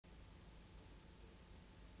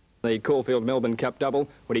The Caulfield Melbourne Cup double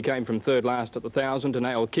when he came from third last at the 1,000 to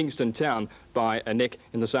nail Kingston Town by a neck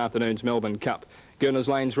in this afternoon's Melbourne Cup. Goerners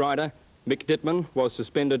Lane's rider Mick Dittman was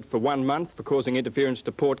suspended for 1 month for causing interference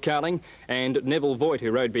to Port Carling, and Neville Voigt,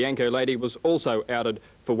 who rode Bianco Lady, was also outed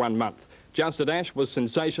for 1 month. Just a Dash was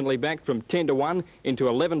sensationally back from 10-1 into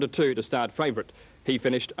 11-2 to start favourite. He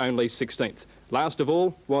finished only 16th. Last of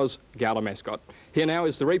all was Gala Mascot. Here now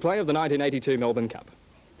is the replay of the 1982 Melbourne Cup.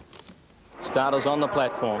 Starters on the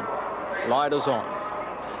platform, lighters on,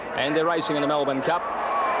 and they're racing in the Melbourne Cup.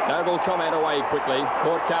 Noble Comment away quickly,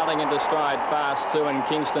 Port Carling into stride fast too, and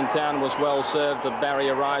Kingston Town was well served. A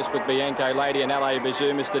barrier rise with Bianco Lady and LA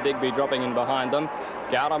Bijou, Mr Digby dropping in behind them.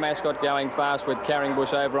 Gala Mascot going fast with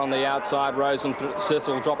Carringbush over on the outside, Rose and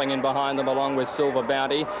Thistle dropping in behind them along with Silver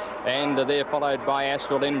Bounty, and they're followed by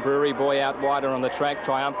Astral in. Brewery Boy out wider on the track.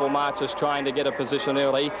 Triumphal March is trying to get a position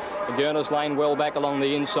early. Goerners Lane well back along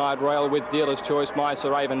the inside rail with Dealer's Choice,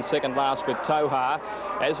 Mysa Raven second last with Tohar.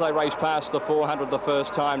 As they race past the 400 the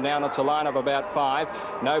first time down, it's a line of about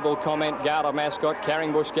 5. Noble Comment, Gala Mascot,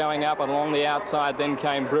 Carringbush going up, and along the outside then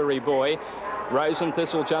came Brewery Boy. Rose and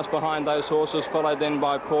Thistle just behind those horses, followed then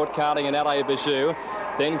by Port Carling and LA Bijou.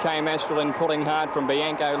 Then came Astral pulling hard from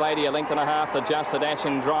Bianco Lady, 1.5 lengths to Just a Dash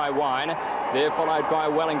and Dry Wine. They're followed by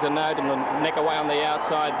Wellington Note, and the neck away on the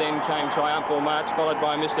outside then came Triumphal March, followed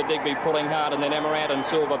by Mr Digby pulling hard, and then Amaranth and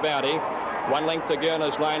Silver Bounty. 1 length to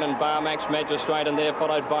Goerners Lane and Barmax Magistrate, and they're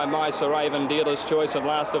followed by Mysa Raven, Dealer's Choice, and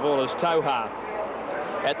last of all is Tohar.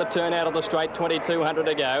 At the turn out of the straight, 2,200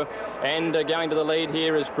 to go, and going to the lead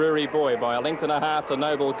here is Brewery Boy by 1.5 lengths to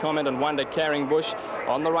Noble Comment and 1 to Carringbush.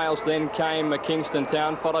 On the rails then came Kingston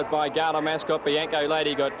Town, followed by Gala Mascot. Bianco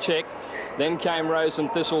Lady got checked. Then came Rose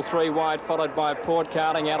and Thistle 3 wide, followed by Port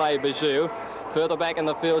Carling, LA Bijou. Further back in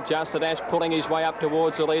the field, Just a Dash pulling his way up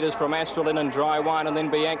towards the leaders from Astral and Dry Wine, and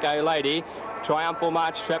then Bianco Lady. Triumphal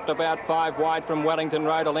March trapped about 5 wide from Wellington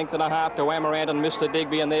Road, 1.5 lengths to Amaranth and Mr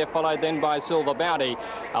Digby, and they're followed then by Silver Bounty.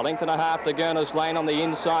 1.5 lengths to Goerners Lane on the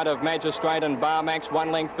inside of Magistrate and Barmax.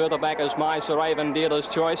 1 length further back is Mysa Raven, Dealer's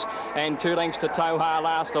Choice, and 2 lengths to Tohar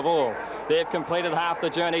last of all. They've completed half the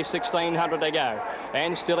journey, 1,600 to go.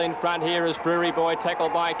 And still in front here is Brewery Boy,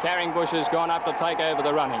 tackled by Carringbush, who's gone up to take over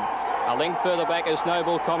the running. A length further back is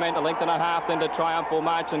Noble Comment, 1.5 lengths then to Triumphal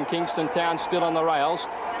March, and Kingston Town still on the rails.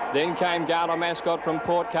 Then came Gala Mascot from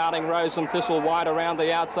Port Carling, Rose and Thistle wide around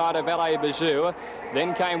the outside of LA Bijou.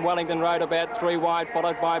 Then came Wellington Road about 3 wide,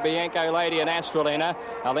 followed by Bianco Lady and Astralina.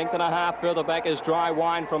 1.5 lengths further back is Dry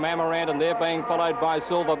Wine from Amaranth, and they're being followed by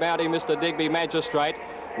Silver Bounty, Mr Digby Magistrate.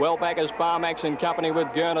 Well back is Barmax in company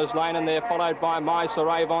with Goerners Lane, and they're followed by Mysa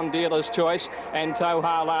Raven, Dealer's Choice, and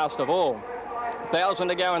Tohar last of all. 1,000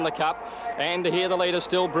 to go in the Cup, and here the leader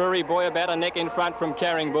still, Brewery Boy, about a neck in front from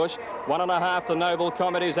Carringbush. 1.5 lengths to Noble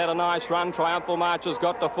Comet, who's had a nice run. Triumphal March has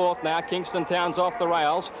got to 4th now. Kingston Town's off the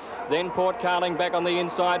rails. Then Port Carling back on the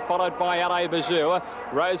inside, followed by LA Bijou.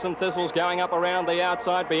 Rose and Thistle's going up around the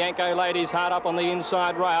outside. Bianco Lady's hard up on the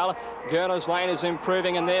inside rail. Goerners Lane is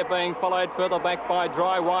improving, and they're being followed further back by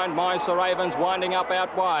Dry Wine. Mysa Ravens winding up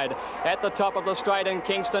out wide. At the top of the straight, and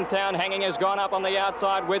Kingston Town hanging has gone up on the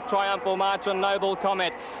outside with Triumphal March and Noble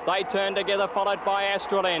Comet. They turn together, followed by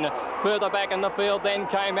Astralin. Further back in the field then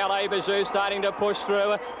came LA Bijou starting to push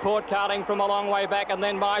through. Port Carling from a long way back, and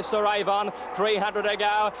then Mysa Raven. 300 to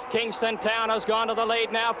go. Kingston Town has gone to the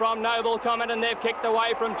lead now from Noble Comet, and they've kicked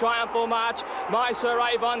away from Triumphal March. Mysa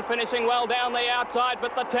Raven finishing well down the outside,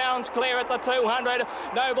 but the Town's clear at the 200.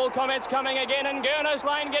 Noble Comet's coming again, and Goerners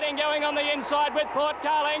Lane getting going on the inside with Port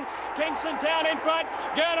Carling. Kingston Town in front.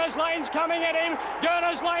 Goerners Lane's coming at him.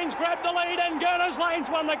 Goerners Lane's grabbed the lead, and Goerners Lane's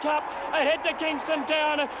won the Cup. Ahead to Kingston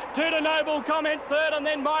Town, 2 to Noble Comment, 3rd, and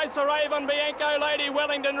then Mysa Raven, Bianco Lady,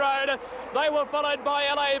 Wellington Road. They were followed by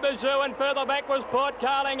LA Bijou, and further back was Port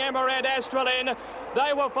Carling, Amaranth, Astralin.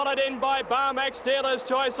 They were followed in by Barmax, Dealer's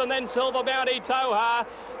Choice, and then Silver Bounty, Tohar.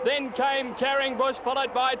 Then came Carringbush,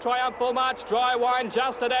 followed by Triumphal March, Dry Wine,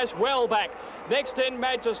 Just a Dash, well back. Next in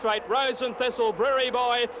Magistrate, Rose and Thistle, Brewery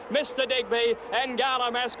Boy, Mr Digby, and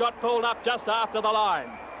Gala Mascot pulled up just after the line.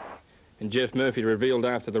 And Jeff Murphy revealed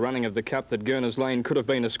after the running of the Cup that Goerners Lane could have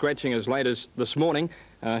been a scratching as late as this morning.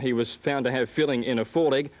 He was found to have filling in a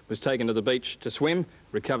foreleg, was taken to the beach to swim,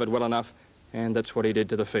 recovered well enough, and that's what he did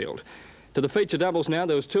to the field. To the feature doubles now,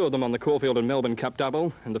 there was 2 of them on the Caulfield and Melbourne Cup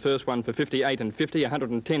double, and the first one for 58 and 50,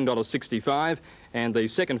 $110.65, and the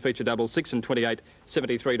second feature double, 6 and 28,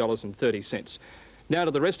 $73.30. Now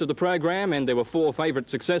to the rest of the program, and there were 4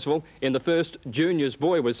 favourites successful. In the first, Junior's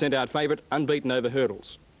Boy was sent out favourite, unbeaten over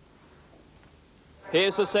hurdles.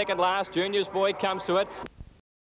 Here's the second last. Junior's Boy comes to it.